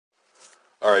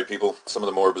All right, people, some of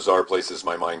the more bizarre places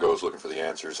my mind goes looking for the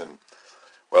answers, and,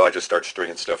 well, I just start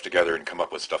stringing stuff together and come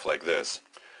up with stuff like this.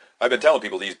 I've been telling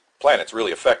people these planets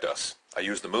really affect us. I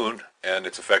use the moon and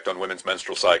its effect on women's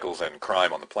menstrual cycles and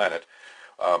crime on the planet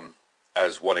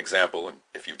as one example, and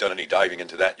if you've done any diving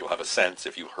into that, you'll have a sense.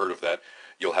 If you've heard of that,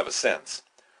 you'll have a sense.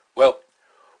 Well,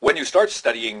 when you start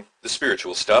studying the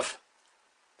spiritual stuff,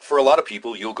 for a lot of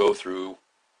people, you'll go through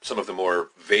some of the more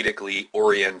Vedically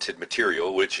oriented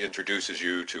material, which introduces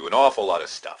you to an awful lot of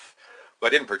stuff.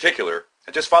 But in particular,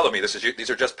 and just follow me, these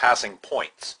are just passing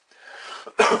points.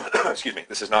 Excuse me,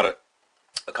 this is not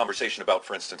a conversation about,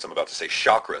 for instance, I'm about to say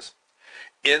chakras.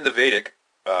 In the Vedic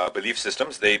belief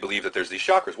systems, they believe that there's these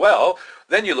chakras. Well,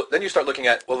 then you start looking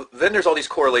at, well, then there's all these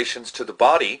correlations to the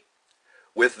body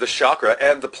with the chakra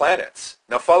and the planets.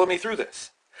 Now follow me through this.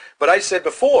 But I said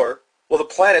before, well, the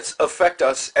planets affect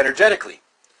us energetically.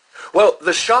 Well,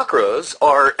 the chakras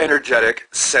are energetic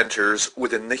centers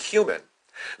within the human.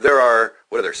 There are,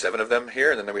 what are there, 7 of them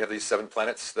here, and then we have these 7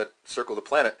 planets that circle the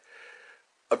planet.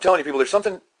 I'm telling you people, there's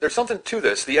something to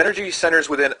this. The energy centers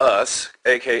within us,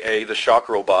 aka the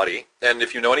chakral body, and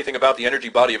if you know anything about the energy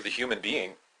body of the human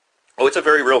being, well, it's a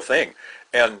very real thing.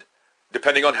 And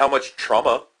depending on how much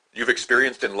trauma you've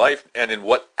experienced in life and in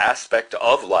what aspect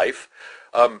of life,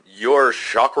 your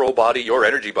chakral body, your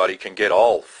energy body can get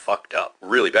all fucked up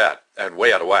really bad and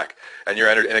way out of whack. And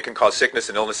and it can cause sickness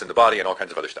and illness in the body and all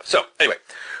kinds of other stuff. So anyway,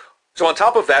 so on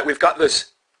top of that, we've got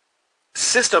this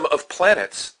system of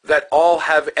planets that all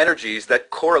have energies that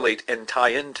correlate and tie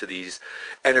into these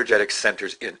energetic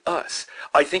centers in us.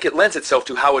 I think it lends itself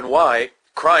to how and why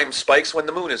crime spikes when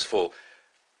the moon is full.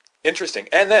 Interesting.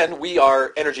 And then we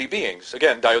are energy beings.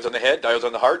 Again, diodes on the head, diodes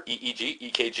on the heart, EEG,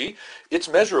 EKG. It's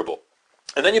measurable.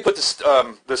 And then you put this,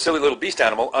 the silly little beast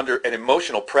animal under an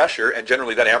emotional pressure, and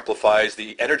generally that amplifies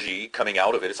the energy coming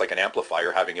out of it. It's like an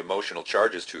amplifier having emotional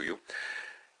charges to you.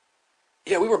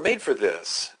 Yeah, we were made for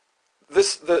this.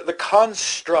 The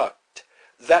construct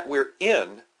that we're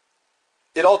in,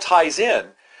 it all ties in.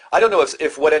 I don't know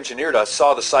if what engineered us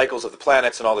saw the cycles of the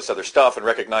planets and all this other stuff and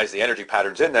recognized the energy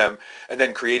patterns in them and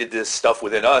then created this stuff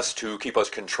within us to keep us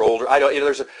controlled.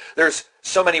 There's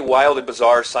so many wild and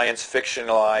bizarre science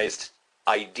fictionalized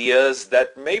ideas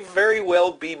that may very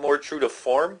well be more true to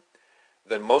form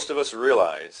than most of us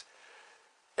realize.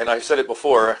 And I've said it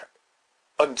before,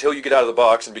 until you get out of the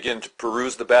box and begin to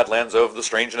peruse the badlands of the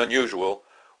strange and unusual,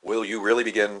 will you really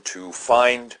begin to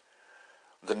find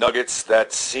the nuggets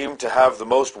that seem to have the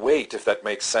most weight, if that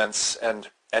makes sense, and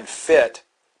fit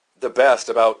the best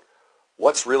about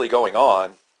what's really going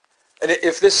on. And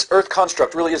if this earth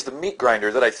construct really is the meat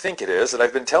grinder that I think it is, that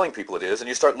I've been telling people it is, and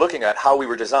you start looking at how we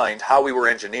were designed, how we were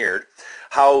engineered,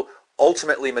 how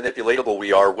ultimately manipulatable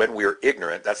we are when we're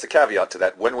ignorant, that's the caveat to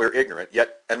that, when we're ignorant,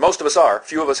 yet, and most of us are,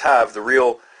 few of us have the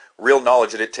real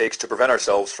knowledge that it takes to prevent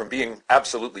ourselves from being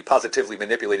absolutely positively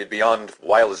manipulated beyond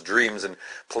wildest dreams and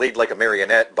played like a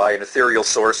marionette by an ethereal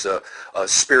source, a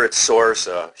spirit source,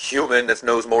 a human that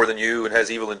knows more than you and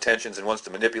has evil intentions and wants to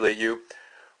manipulate you.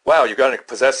 Wow, you've got to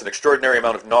possess an extraordinary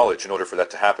amount of knowledge in order for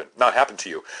that to not happen to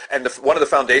you. And one of the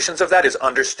foundations of that is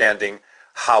understanding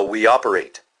how we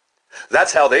operate.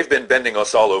 That's how they've been bending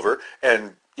us all over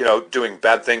and, doing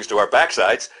bad things to our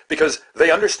backsides, because they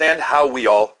understand how we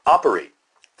all operate.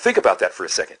 Think about that for a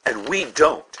second. And we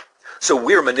don't. So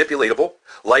we're manipulatable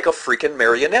like a freaking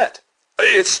marionette.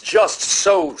 It's just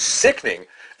so sickening.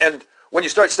 And when you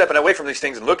start stepping away from these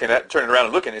things and turning around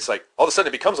and looking, it's like all of a sudden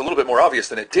it becomes a little bit more obvious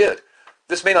than it did.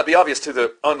 This may not be obvious to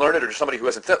the unlearned or to somebody who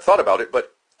hasn't thought about it,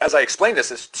 but as I explain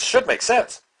this, it should make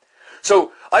sense.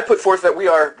 So I put forth that we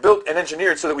are built and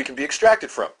engineered so that we can be extracted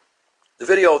from. The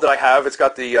video that I have, it's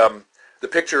got the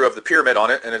picture of the pyramid on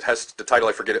it, and it has the title,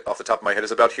 I forget it off the top of my head,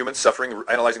 is about human suffering,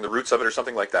 analyzing the roots of it or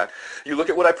something like that. You look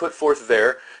at what I put forth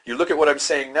there, you look at what I'm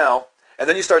saying now, and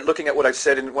then you start looking at what I've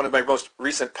said in one of my most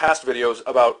recent past videos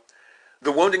about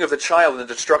the wounding of the child and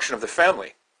the destruction of the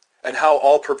family, and how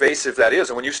all-pervasive that is.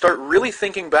 And when you start really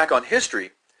thinking back on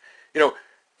history,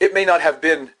 it may not have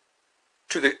been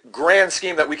to the grand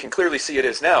scheme that we can clearly see it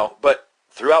is now, but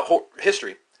throughout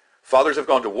history, fathers have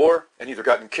gone to war and either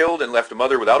gotten killed and left a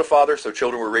mother without a father, so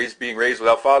children were being raised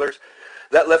without fathers.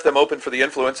 That left them open for the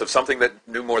influence of something that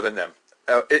knew more than them.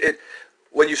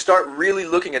 When you start really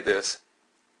looking at this,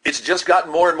 it's just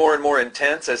gotten more and more and more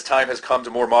intense as time has come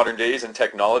to more modern days and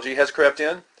technology has crept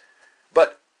in.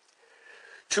 But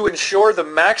to ensure the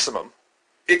maximum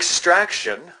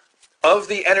extraction of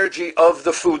the energy of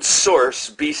the food source,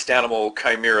 beast, animal,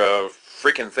 chimera,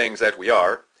 freaking things that we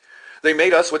are, they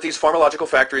made us with these pharmacological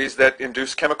factories that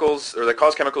induce chemicals, or that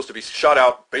cause chemicals to be shot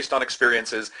out based on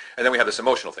experiences, and then we have this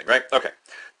emotional thing, right? Okay.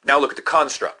 Now look at the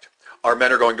construct. Our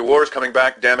men are going to wars, coming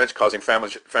back, damage, causing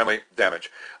family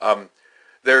damage.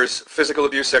 There's physical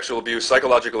abuse, sexual abuse,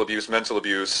 psychological abuse, mental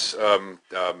abuse,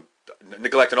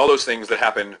 neglect, and all those things that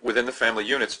happen within the family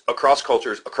units across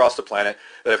cultures, across the planet,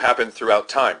 that have happened throughout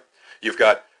time. You've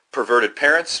got perverted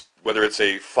parents, whether it's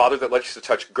a father that likes to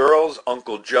touch girls,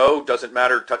 Uncle Joe, doesn't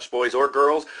matter, touch boys or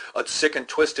girls, a sick and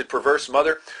twisted, perverse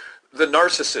mother, the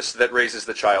narcissist that raises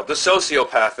the child, the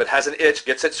sociopath that has an itch,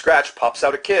 gets it scratched, pops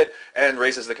out a kid, and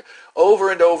raises the kid.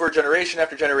 Over and over, generation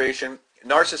after generation,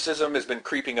 narcissism has been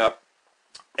creeping up,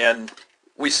 and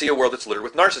we see a world that's littered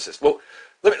with narcissists. Well,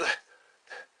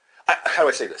 how do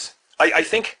I say this? I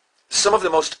think some of the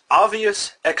most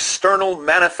obvious external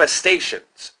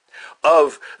manifestations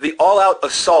of the all-out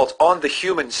assault on the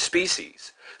human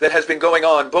species that has been going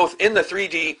on both in the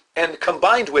 3D and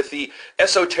combined with the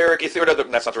esoteric, ethereal,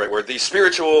 that's not the right word, the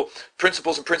spiritual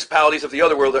principles and principalities of the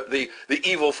other world, the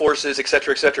evil forces,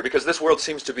 etc., because this world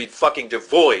seems to be fucking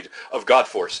devoid of God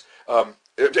force.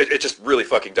 It just really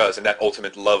fucking does, and that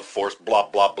ultimate love force, blah,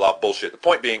 blah, blah bullshit. The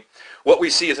point being, what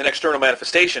we see is an external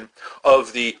manifestation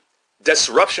of the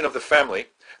disruption of the family,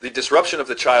 the disruption of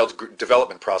the child's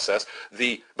development process,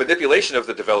 the manipulation of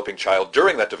the developing child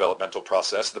during that developmental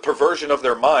process, the perversion of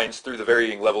their minds through the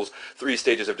varying levels, 3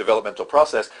 stages of developmental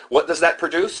process. What does that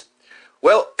produce?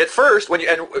 Well, at first,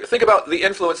 and think about the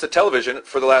influence that television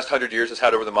for the last 100 years has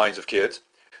had over the minds of kids.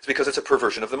 It's because it's a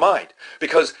perversion of the mind.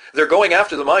 Because they're going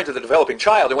after the mind of the developing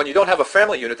child, and when you don't have a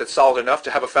family unit that's solid enough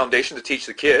to have a foundation to teach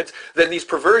the kids, then these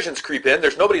perversions creep in.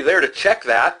 There's nobody there to check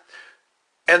that,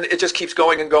 and it just keeps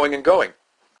going and going and going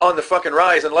on the fucking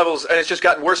rise and levels, and it's just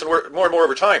gotten worse and more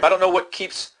over time. I don't know what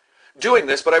keeps doing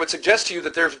this, but I would suggest to you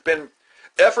that there's been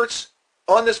efforts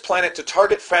on this planet to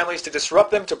target families, to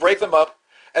disrupt them, to break them up,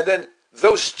 and then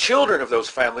those children of those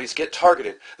families get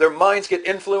targeted. Their minds get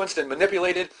influenced and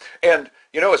manipulated, and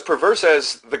as perverse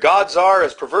as the gods are,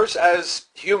 as perverse as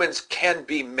humans can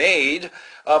be made,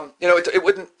 it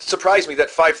wouldn't surprise me that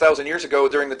 5,000 years ago,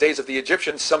 during the days of the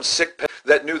Egyptians, some sick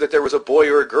that knew that there was a boy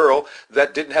or a girl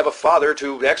that didn't have a father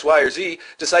to X, Y, or Z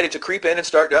decided to creep in and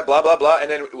start blah, blah, blah, and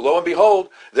then lo and behold,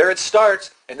 there it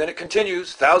starts, and then it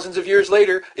continues. Thousands of years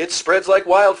later, it spreads like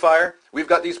wildfire. We've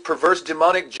got these perverse,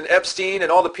 demonic Epstein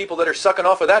and all the people that are sucking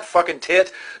off of that fucking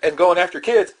tit and going after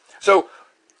kids. So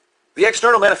the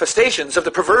external manifestations of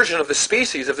the perversion of the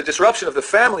species, of the disruption of the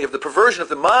family, of the perversion of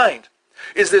the mind,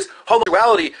 is this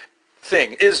homosexuality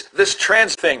thing, is this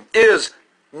trans thing, is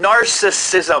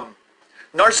narcissism.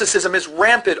 Narcissism is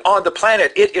rampant on the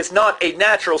planet. It is not a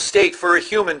natural state for a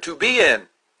human to be in.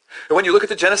 And when you look at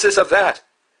the genesis of that,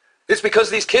 it's because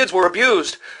these kids were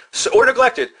abused or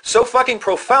neglected so fucking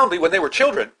profoundly when they were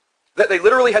children that they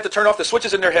literally had to turn off the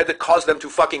switches in their head that caused them to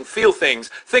fucking feel things.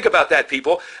 Think about that,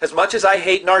 people. As much as I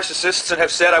hate narcissists and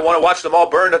have said I want to watch them all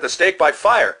burned at the stake by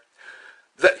fire,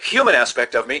 the human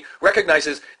aspect of me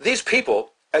recognizes these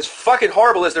people, as fucking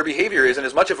horrible as their behavior is and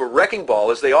as much of a wrecking ball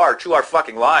as they are to our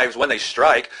fucking lives when they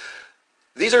strike,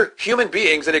 these are human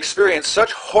beings that experienced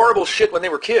such horrible shit when they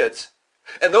were kids.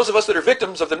 And those of us that are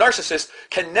victims of the narcissist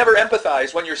can never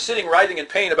empathize when you're sitting writhing in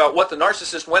pain about what the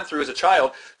narcissist went through as a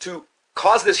child to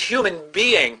cause this human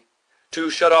being to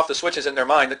shut off the switches in their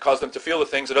mind that cause them to feel the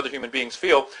things that other human beings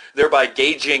feel, thereby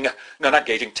tempering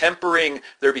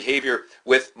their behavior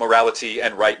with morality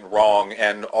and right and wrong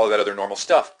and all that other normal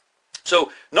stuff.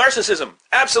 So narcissism,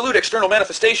 absolute external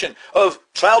manifestation of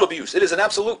child abuse. It is an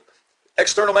absolute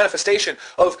external manifestation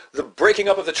of the breaking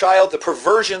up of the child, the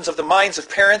perversions of the minds of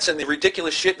parents and the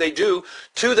ridiculous shit they do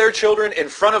to their children, in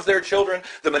front of their children,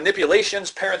 the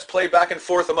manipulations parents play back and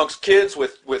forth amongst kids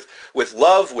with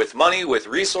love, with money, with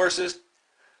resources.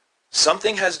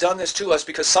 Something has done this to us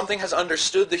because something has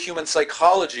understood the human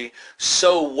psychology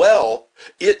so well.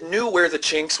 It knew where the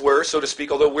chinks were, so to speak,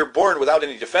 although we're born without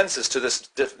any defenses to this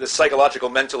psychological,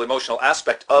 mental, emotional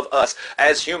aspect of us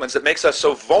as humans that makes us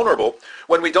so vulnerable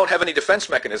when we don't have any defense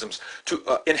mechanisms to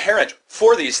inherent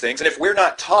for these things. And if we're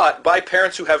not taught by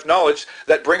parents who have knowledge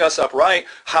that bring us up right,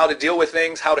 how to deal with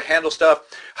things, how to handle stuff,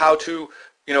 how to,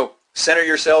 center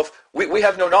yourself. We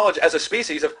have no knowledge as a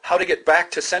species of how to get back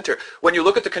to center. When you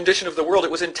look at the condition of the world,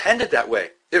 it was intended that way.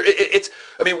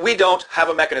 We don't have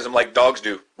a mechanism like dogs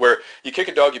do, where you kick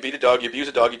a dog, you beat a dog, you abuse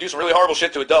a dog, you do some really horrible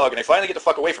shit to a dog, and they finally get the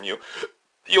fuck away from you.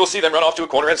 You'll see them run off to a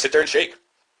corner and sit there and shake.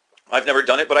 I've never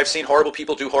done it, but I've seen horrible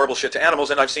people do horrible shit to animals,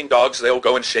 and I've seen dogs, they'll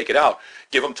go and shake it out.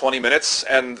 Give them 20 minutes,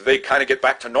 and they kind of get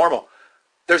back to normal.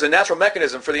 There's a natural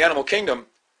mechanism for the animal kingdom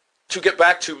to get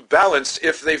back to balance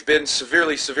if they've been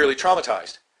severely, severely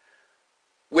traumatized.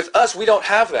 With us, we don't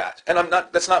have that. And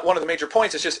that's not one of the major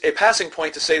points. It's just a passing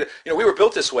point to say that, we were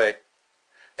built this way.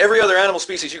 Every other animal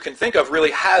species you can think of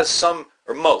really has some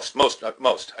or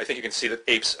most. I think you can see that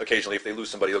apes occasionally, if they lose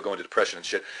somebody, they'll go into depression and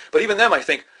shit. But even them, I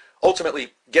think,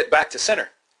 ultimately get back to center.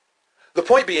 The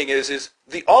point being is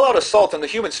the all-out assault on the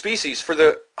human species for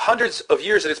the hundreds of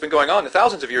years that it's been going on, the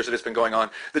thousands of years that it's been going on,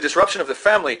 the disruption of the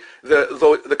family,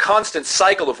 the constant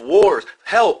cycle of wars,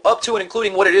 hell, up to and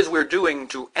including what it is we're doing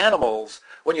to animals,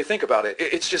 when you think about it.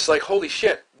 It's just like, holy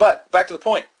shit. But, back to the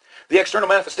point, the external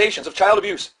manifestations of child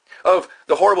abuse, of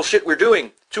the horrible shit we're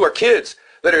doing to our kids,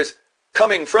 that is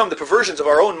coming from the perversions of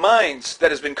our own minds, that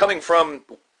has been coming from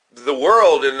the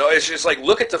world, and it's just like,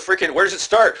 look at the freaking, where does it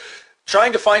start?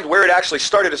 Trying to find where it actually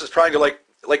started is trying to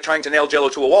like trying to nail Jello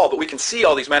to a wall, but we can see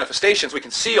all these manifestations, we can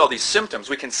see all these symptoms,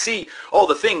 we can see all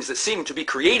the things that seem to be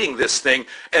creating this thing,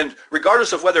 and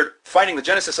regardless of whether finding the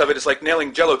genesis of it is like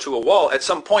nailing Jello to a wall, at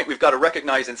some point we've got to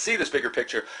recognize and see this bigger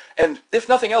picture, and if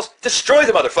nothing else, destroy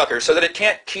the motherfucker so that it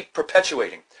can't keep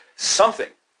perpetuating something.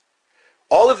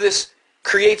 All of this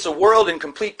creates a world in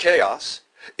complete chaos.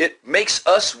 It makes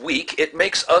us weak. It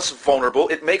makes us vulnerable.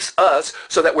 It makes us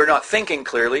so that we're not thinking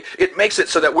clearly. It makes it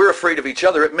so that we're afraid of each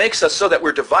other. It makes us so that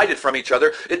we're divided from each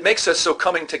other. It makes us so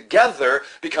coming together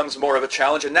becomes more of a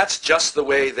challenge, and that's just the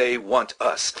way they want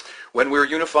us. When we're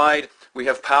unified, we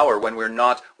have power. When we're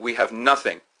not, we have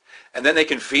nothing. And then they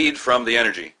can feed from the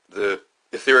energy, the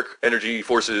etheric energy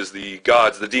forces, the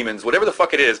gods, the demons, whatever the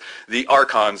fuck it is, the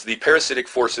archons, the parasitic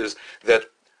forces that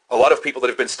a lot of people that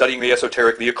have been studying the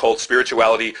esoteric, the occult,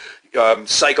 spirituality,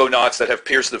 psychonauts that have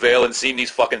pierced the veil and seen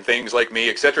these fucking things like me,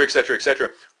 etc., etc., etc.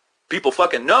 People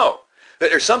fucking know that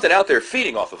there's something out there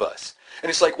feeding off of us. And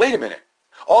it's like, wait a minute.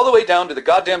 All the way down to the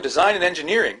goddamn design and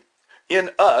engineering in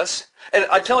us. And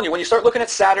I'm telling you, when you start looking at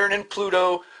Saturn and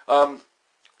Pluto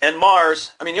and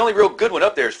Mars, I mean, the only real good one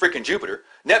up there is freaking Jupiter.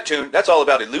 Neptune, that's all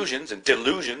about illusions and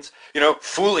delusions, you know,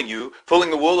 fooling you,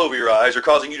 pulling the wool over your eyes, or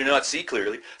causing you to not see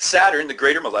clearly. Saturn, the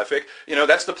greater malefic, you know,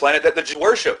 that's the planet that they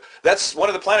worship. That's one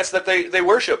of the planets that they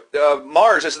worship.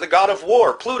 Mars is the god of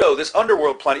war. Pluto, this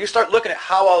underworld planet. You start looking at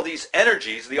how all these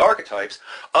energies, the archetypes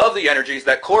of the energies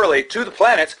that correlate to the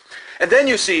planets, and then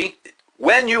you see,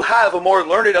 when you have a more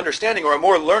learned understanding or a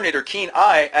more learned or keen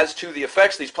eye as to the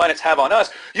effects these planets have on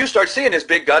us, you start seeing this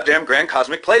big goddamn grand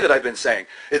cosmic play that I've been saying.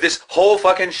 This whole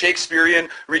fucking Shakespearean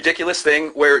ridiculous thing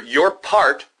where your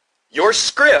part, your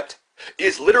script,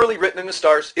 is literally written in the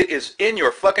stars. It is in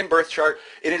your fucking birth chart.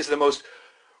 It is the most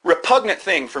repugnant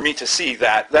thing for me to see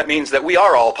that. That means that we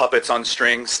are all puppets on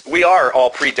strings. We are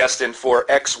all predestined for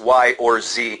X, Y, or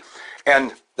Z.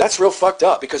 And that's real fucked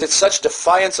up because it's such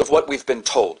defiance of what we've been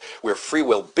told. We're free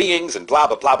will beings and blah,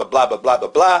 blah, blah, blah, blah, blah, blah, blah,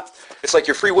 blah. It's like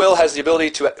your free will has the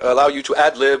ability to allow you to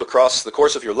ad-lib across the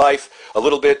course of your life a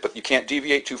little bit, but you can't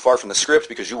deviate too far from the script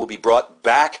because you will be brought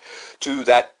back to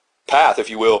that path, if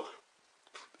you will.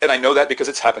 And I know that because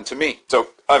it's happened to me. So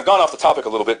I've gone off the topic a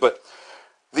little bit, but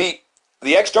the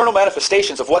external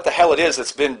manifestations of what the hell it is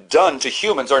that's been done to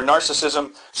humans are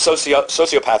narcissism,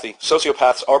 sociopathy.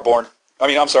 Sociopaths are born. I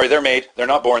mean, I'm sorry, they're made. They're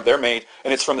not born, they're made.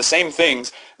 And it's from the same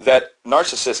things that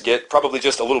narcissists get, probably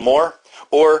just a little more.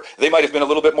 Or they might have been a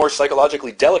little bit more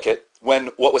psychologically delicate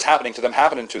when what was happening to them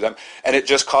happened to them, and it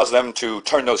just caused them to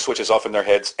turn those switches off in their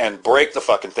heads and break the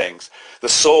fucking things. The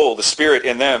soul, the spirit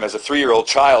in them as a 3-year-old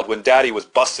child when daddy was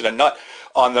busted a nut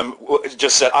on them,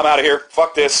 just said, I'm out of here,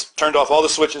 fuck this, turned off all the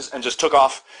switches and just took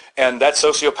off. And that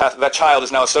sociopath, that child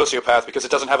is now a sociopath because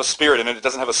it doesn't have a spirit in it, it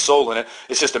doesn't have a soul in it.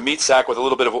 It's just a meat sack with a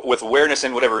little bit of with awareness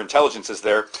and whatever intelligence is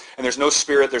there. And there's no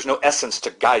spirit, there's no essence to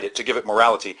guide it, to give it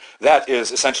morality. That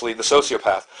is essentially the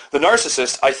sociopath. The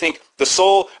narcissist, I think the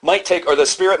soul might take, or the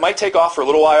spirit might take off for a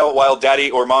little while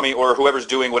daddy or mommy or whoever's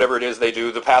doing whatever it is they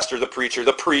do, the pastor, the preacher,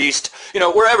 the priest, you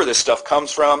know, wherever this stuff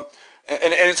comes from.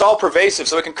 And it's all pervasive,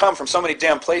 so it can come from so many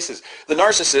damn places. The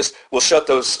narcissist will shut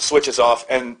those switches off,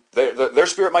 and their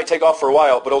spirit might take off for a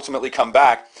while, but ultimately come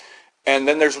back. And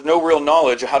then there's no real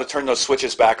knowledge of how to turn those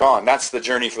switches back on. That's the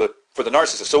journey for the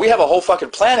narcissist. So we have a whole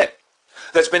fucking planet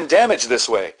that's been damaged this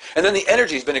way. And then the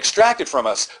energy's been extracted from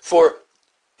us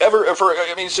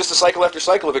I mean, it's just a cycle after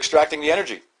cycle of extracting the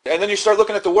energy. And then you start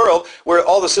looking at the world, where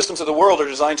all the systems of the world are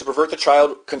designed to pervert the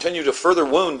child, continue to further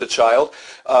wound the child.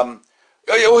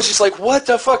 It was just like, what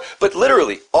the fuck? But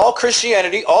literally, all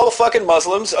Christianity, all the fucking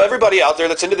Muslims, everybody out there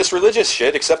that's into this religious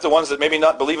shit, except the ones that maybe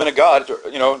not believe in a God, or,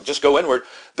 you know, just go inward,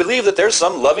 believe that there's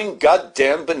some loving,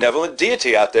 goddamn, benevolent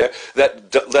deity out there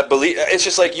that believe. It's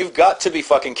just like, you've got to be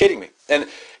fucking kidding me. And,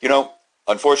 you know,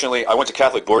 unfortunately, I went to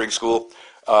Catholic boarding school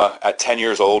at 10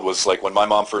 years old, was like when my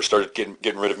mom first started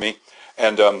getting rid of me.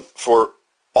 And for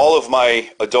all of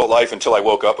my adult life until I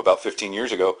woke up about 15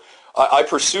 years ago, I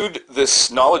pursued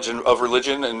this knowledge of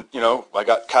religion, and, you know, I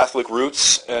got Catholic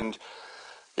roots, and,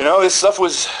 you know, this stuff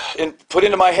was put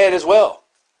into my head as well.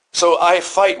 So I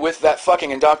fight with that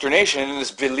fucking indoctrination and this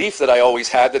belief that I always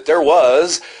had that there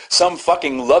was some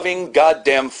fucking loving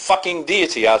goddamn fucking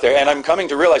deity out there, and I'm coming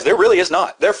to realize there really is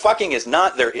not. There fucking is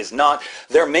not. There is not.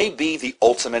 There may be the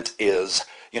ultimate is.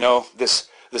 You know, this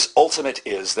ultimate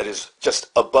is that is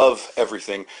just above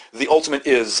everything. The ultimate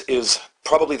is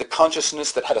probably the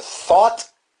consciousness that had a thought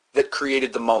that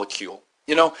created the molecule.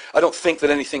 You know, I don't think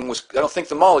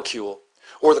the molecule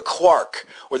or the quark,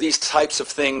 or these types of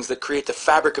things that create the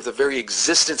fabric of the very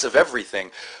existence of everything,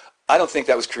 I don't think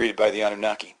that was created by the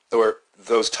Anunnaki, or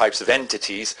those types of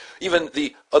entities, even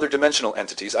the other dimensional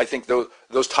entities. I think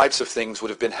those types of things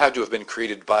had to have been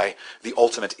created by the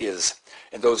ultimate is.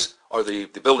 And those are the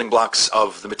building blocks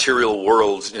of the material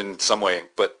world in some way,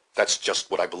 but that's just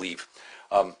what I believe.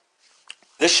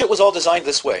 This shit was all designed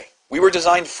this way. We were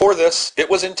designed for this. It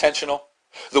was intentional.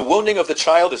 The wounding of the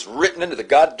child is written into the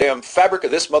goddamn fabric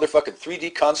of this motherfucking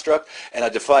 3D construct, and I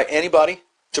defy anybody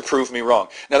to prove me wrong.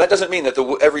 Now, that doesn't mean that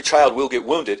every child will get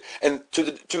wounded, and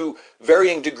to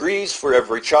varying degrees for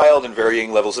every child and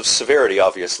varying levels of severity,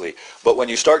 obviously. But when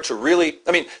you start to really,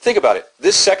 I mean, think about it.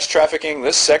 This sex trafficking,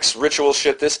 this sex ritual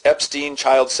shit, this Epstein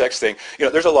child sex thing, you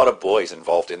know, there's a lot of boys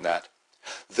involved in that.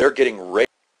 They're getting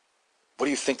raped. What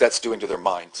do you think that's doing to their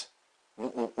minds?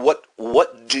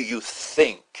 What do you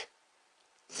think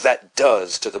that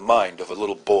does to the mind of a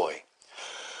little boy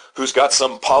who's got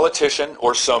some politician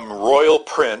or some royal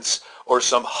prince or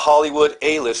some Hollywood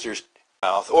A-lister's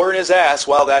mouth or in his ass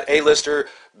while that A-lister,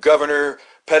 governor,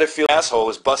 pedophile asshole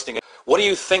is busting it? What do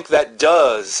you think that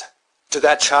does to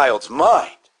that child's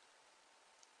mind?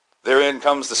 Therein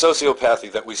comes the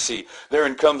sociopathy that we see.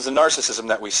 Therein comes the narcissism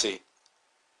that we see.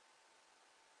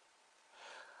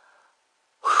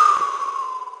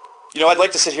 You know, I'd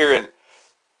like to sit here and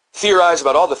theorize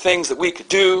about all the things that we could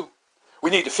do. We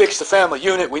need to fix the family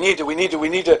unit. We need to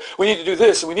do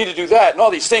this and we need to do that and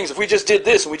all these things. If we just did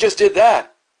this and we just did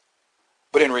that.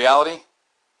 But in reality,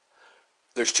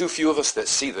 there's too few of us that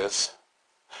see this.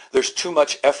 There's too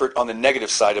much effort on the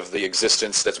negative side of the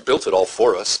existence that's built it all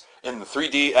for us in the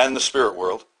 3D and the spirit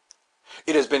world.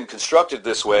 It has been constructed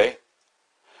this way.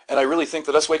 And I really think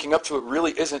that us waking up to it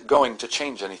really isn't going to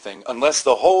change anything unless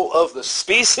the whole of the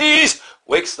species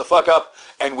wakes the fuck up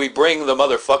and we bring the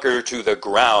motherfucker to the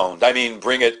ground. I mean,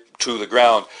 bring it to the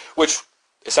ground, which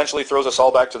essentially throws us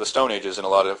all back to the Stone Ages in a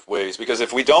lot of ways. Because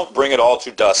if we don't bring it all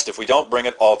to dust, if we don't bring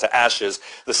it all to ashes,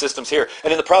 the system's here.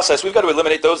 And in the process, we've got to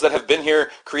eliminate those that have been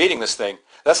here creating this thing.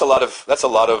 That's a lot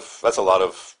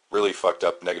of really fucked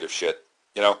up negative shit,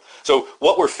 you know? So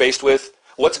what we're faced with,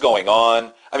 what's going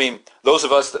on? I mean, those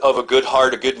of us of a good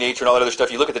heart, a good nature, and all that other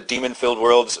stuff, you look at the demon-filled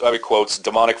worlds, I mean, quotes,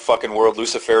 demonic fucking world,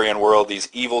 Luciferian world, these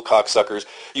evil cocksuckers.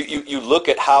 You look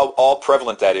at how all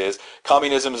prevalent that is.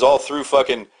 Communism is all through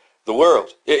fucking the world.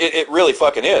 It really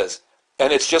fucking is.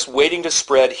 And it's just waiting to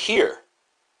spread here.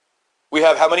 We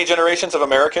have how many generations of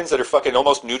Americans that are fucking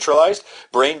almost neutralized?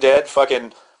 Brain dead,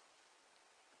 fucking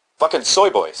soy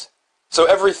boys. So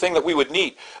everything that we would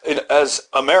need as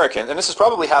Americans, and this has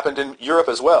probably happened in Europe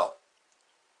as well,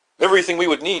 everything we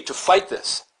would need to fight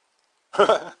this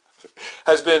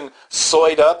has been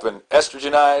soyed up and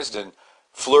estrogenized and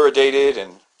fluoridated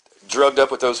and drugged up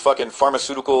with those fucking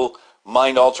pharmaceutical,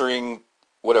 mind-altering,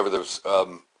 whatever those,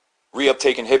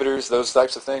 reuptake inhibitors, those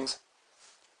types of things.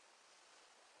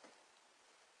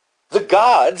 The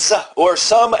gods, or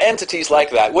some entities like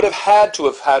that, would have had to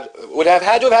have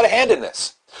had a hand in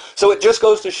this. So it just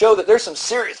goes to show that there's some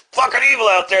serious fucking evil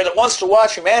out there that wants to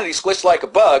watch humanity squished like a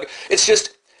bug. It's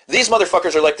just, these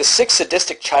motherfuckers are like the sick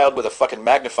sadistic child with a fucking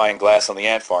magnifying glass on the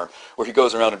ant farm, where he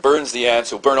goes around and burns the ants,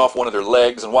 he'll burn off one of their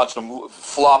legs and watch them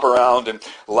flop around and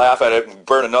laugh at it and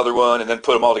burn another one and then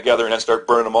put them all together and then start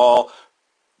burning them all.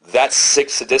 That sick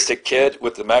sadistic kid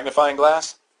with the magnifying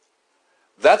glass,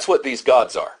 that's what these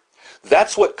gods are.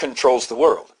 That's what controls the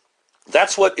world.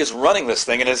 That's what is running this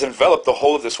thing and has enveloped the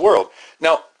whole of this world.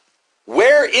 Now,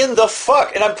 where in the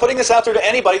fuck, and I'm putting this out there to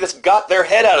anybody that's got their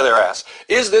head out of their ass,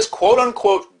 is this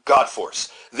quote-unquote God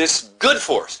force, this good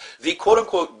force, the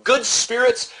quote-unquote good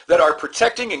spirits that are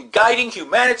protecting and guiding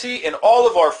humanity in all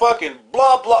of our fucking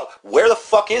blah, blah. Where the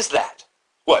fuck is that?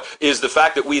 What, is the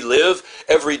fact that we live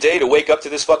every day to wake up to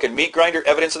this fucking meat grinder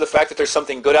evidence of the fact that there's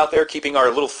something good out there keeping our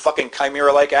little fucking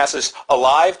chimera-like asses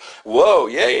alive? Whoa,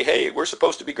 yay, hey, we're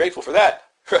supposed to be grateful for that.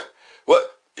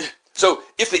 What? So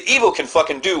if the evil can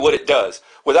fucking do what it does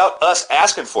without us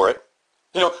asking for it,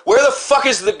 you know, where the fuck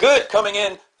is the good coming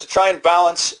in to try and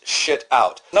balance shit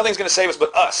out? Nothing's going to save us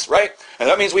but us, right? And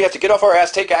that means we have to get off our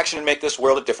ass, take action, and make this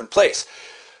world a different place.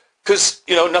 Because,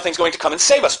 you know, nothing's going to come and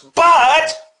save us.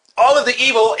 But all of the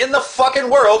evil in the fucking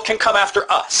world can come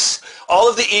after us. All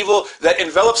of the evil that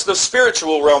envelops the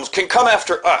spiritual realms can come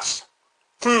after us.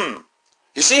 You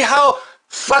see how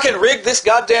fucking rigged this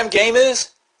goddamn game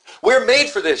is? We're made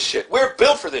for this shit. We're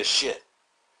built for this shit.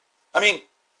 I mean,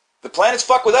 the planets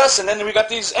fuck with us, and then we got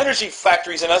these energy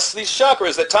factories in us, these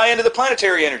chakras that tie into the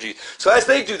planetary energy. So as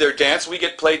they do their dance, we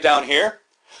get played down here.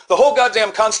 The whole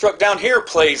goddamn construct down here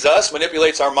plays us,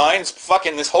 manipulates our minds,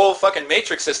 fucking this whole fucking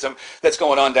matrix system that's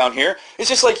going on down here. It's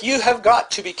just like, you have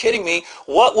got to be kidding me.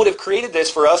 What would have created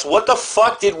this for us? What the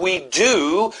fuck did we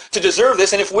do to deserve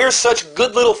this? And if we're such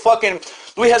good little fucking,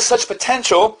 we have such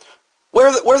potential,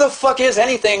 where the fuck is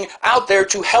anything out there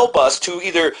to help us to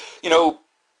either, you know,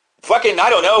 fucking, I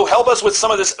don't know, help us with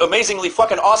some of this amazingly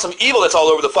fucking awesome evil that's all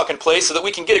over the fucking place so that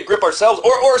we can get a grip ourselves,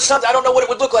 or something. I don't know what it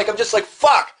would look like. I'm just like,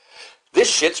 fuck. This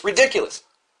shit's ridiculous.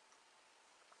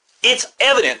 It's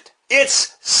evident.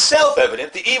 It's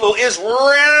self-evident. The evil is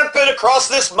rampant across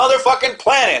this motherfucking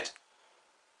planet.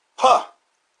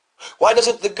 Why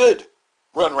doesn't the good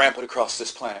run rampant across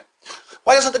this planet?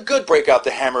 Why doesn't the good break out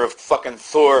the hammer of fucking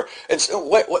Thor? And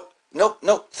what?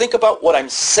 No, think about what I'm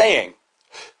saying.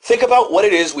 Think about what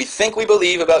it is we think we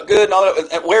believe about good and all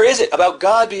that. And where is it? About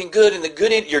God being good and the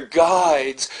good in your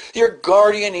guides, your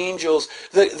guardian angels,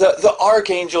 the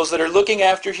archangels that are looking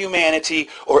after humanity,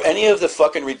 or any of the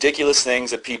fucking ridiculous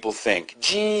things that people think.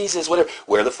 Jesus, whatever.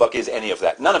 Where the fuck is any of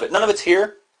that? None of it. None of it's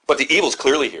here, but the evil's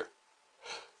clearly here.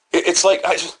 It's like,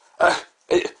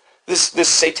 this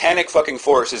satanic fucking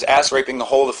force is ass-raping the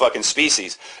whole of the fucking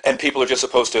species, and people are just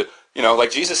supposed to, you know,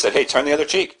 like Jesus said, hey, turn the other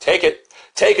cheek. Take it.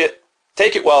 Take it.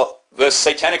 Take it while the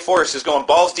satanic force is going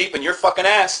balls deep in your fucking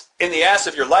ass, in the ass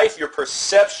of your life, your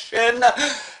perception,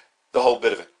 the whole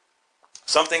bit of it.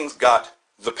 Something's got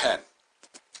the pen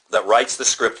that writes the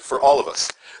script for all of us,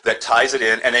 that ties it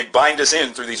in, and they bind us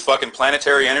in through these fucking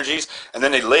planetary energies, and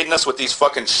then they laden us with these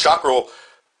fucking chakral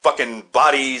fucking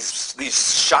bodies,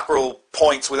 these chakral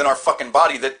points within our fucking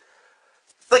body that,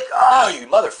 like, oh, you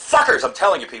motherfuckers, I'm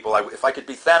telling you people, if I could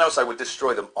be Thanos, I would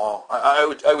destroy them all.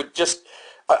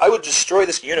 I would destroy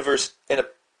this universe in an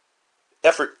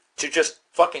effort to just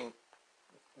fucking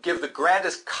give the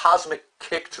grandest cosmic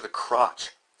kick to the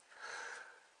crotch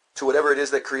to whatever it is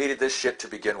that created this shit to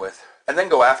begin with. And then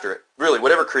go after it. Really,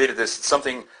 whatever created this,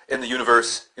 something in the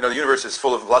universe, you know, the universe is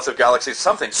full of lots of galaxies,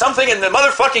 something in the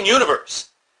motherfucking universe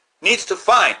needs to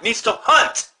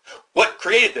hunt what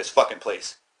created this fucking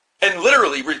place. And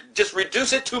literally just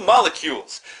reduce it to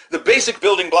molecules, the basic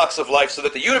building blocks of life, so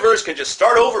that the universe can just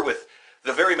start over with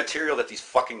the very material that these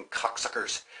fucking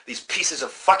cocksuckers, these pieces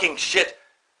of fucking shit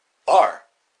are.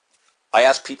 I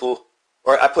ask people,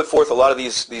 or I put forth a lot of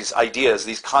these ideas,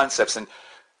 these concepts, and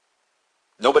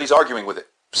nobody's arguing with it.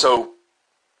 So,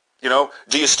 you know,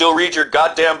 do you still read your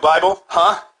goddamn Bible?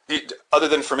 Other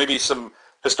than for maybe some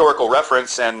historical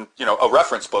reference and, you know, a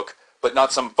reference book, but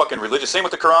not some fucking religious. Same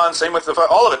with the Quran, same with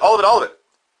all of it.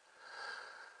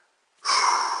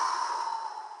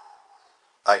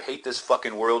 I hate this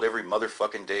fucking world every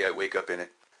motherfucking day I wake up in it.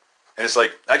 And it's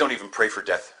like, I don't even pray for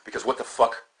death, because what the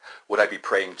fuck would I be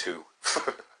praying to?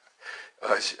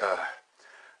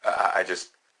 I just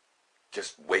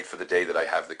wait for the day that I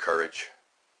have the courage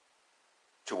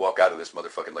to walk out of this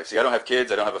motherfucking life. See, I don't have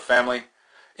kids, I don't have a family.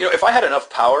 You know, if I had enough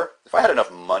power, if I had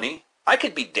enough money, I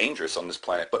could be dangerous on this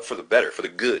planet, but for the better, for the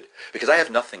good, because I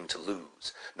have nothing to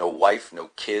lose. No wife,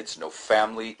 no kids, no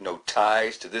family, no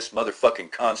ties to this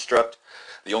motherfucking construct.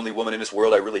 The only woman in this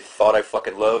world I really thought I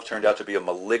fucking loved turned out to be a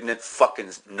malignant fucking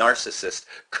narcissist,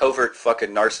 covert fucking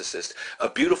narcissist. A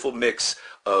beautiful mix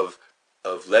of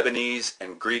Lebanese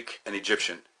and Greek and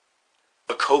Egyptian.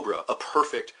 A cobra, a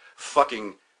perfect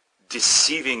fucking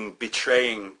deceiving,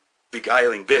 betraying,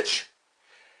 beguiling bitch.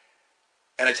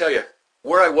 And I tell you,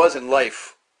 where I was in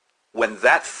life when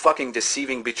that fucking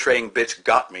deceiving, betraying bitch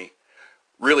got me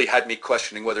really had me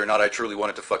questioning whether or not I truly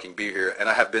wanted to fucking be here. And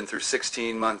I have been through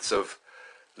 16 months of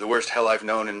the worst hell I've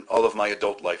known in all of my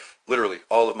adult life. Literally,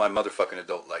 all of my motherfucking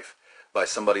adult life. By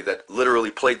somebody that literally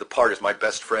played the part as my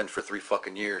best friend for 3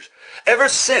 fucking years. Ever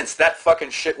since that fucking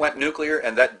shit went nuclear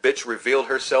and that bitch revealed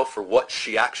herself for what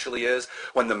she actually is,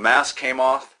 when the mask came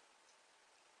off,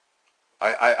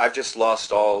 I've just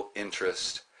lost all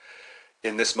interest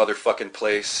in this motherfucking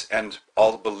place and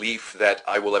all belief that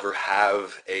I will ever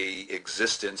have a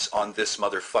existence on this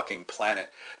motherfucking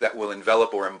planet that will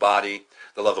envelop or embody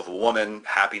the love of a woman,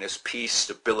 happiness, peace,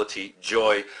 stability,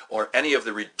 joy, or any of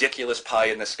the ridiculous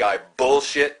pie-in-the-sky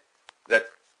bullshit that,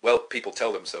 well, people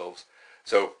tell themselves.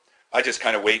 So I just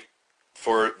kind of wait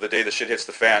for the day the shit hits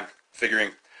the fan,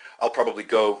 figuring I'll probably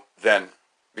go then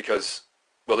because,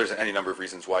 well, there's any number of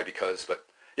reasons why, but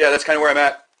yeah, that's kind of where I'm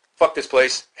at. Fuck this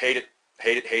place. Hate it.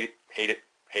 Hate it. Hate it. Hate it.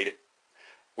 Hate it.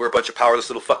 We're a bunch of powerless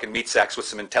little fucking meat sacks with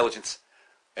some intelligence.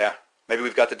 Yeah, maybe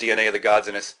we've got the DNA of the gods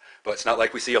in us, but it's not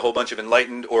like we see a whole bunch of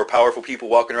enlightened or powerful people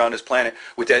walking around this planet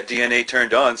with that DNA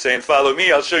turned on saying, follow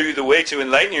me, I'll show you the way to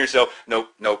enlighten yourself. Nope,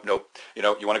 nope, nope. You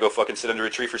know, you want to go fucking sit under a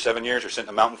tree for 7 years or sit in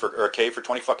a mountain or a cave for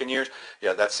 20 fucking years?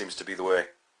 Yeah, that seems to be the way.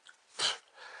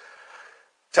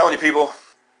 Telling you people,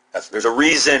 there's a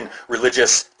reason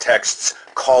religious texts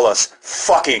call us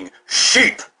fucking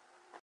sheep.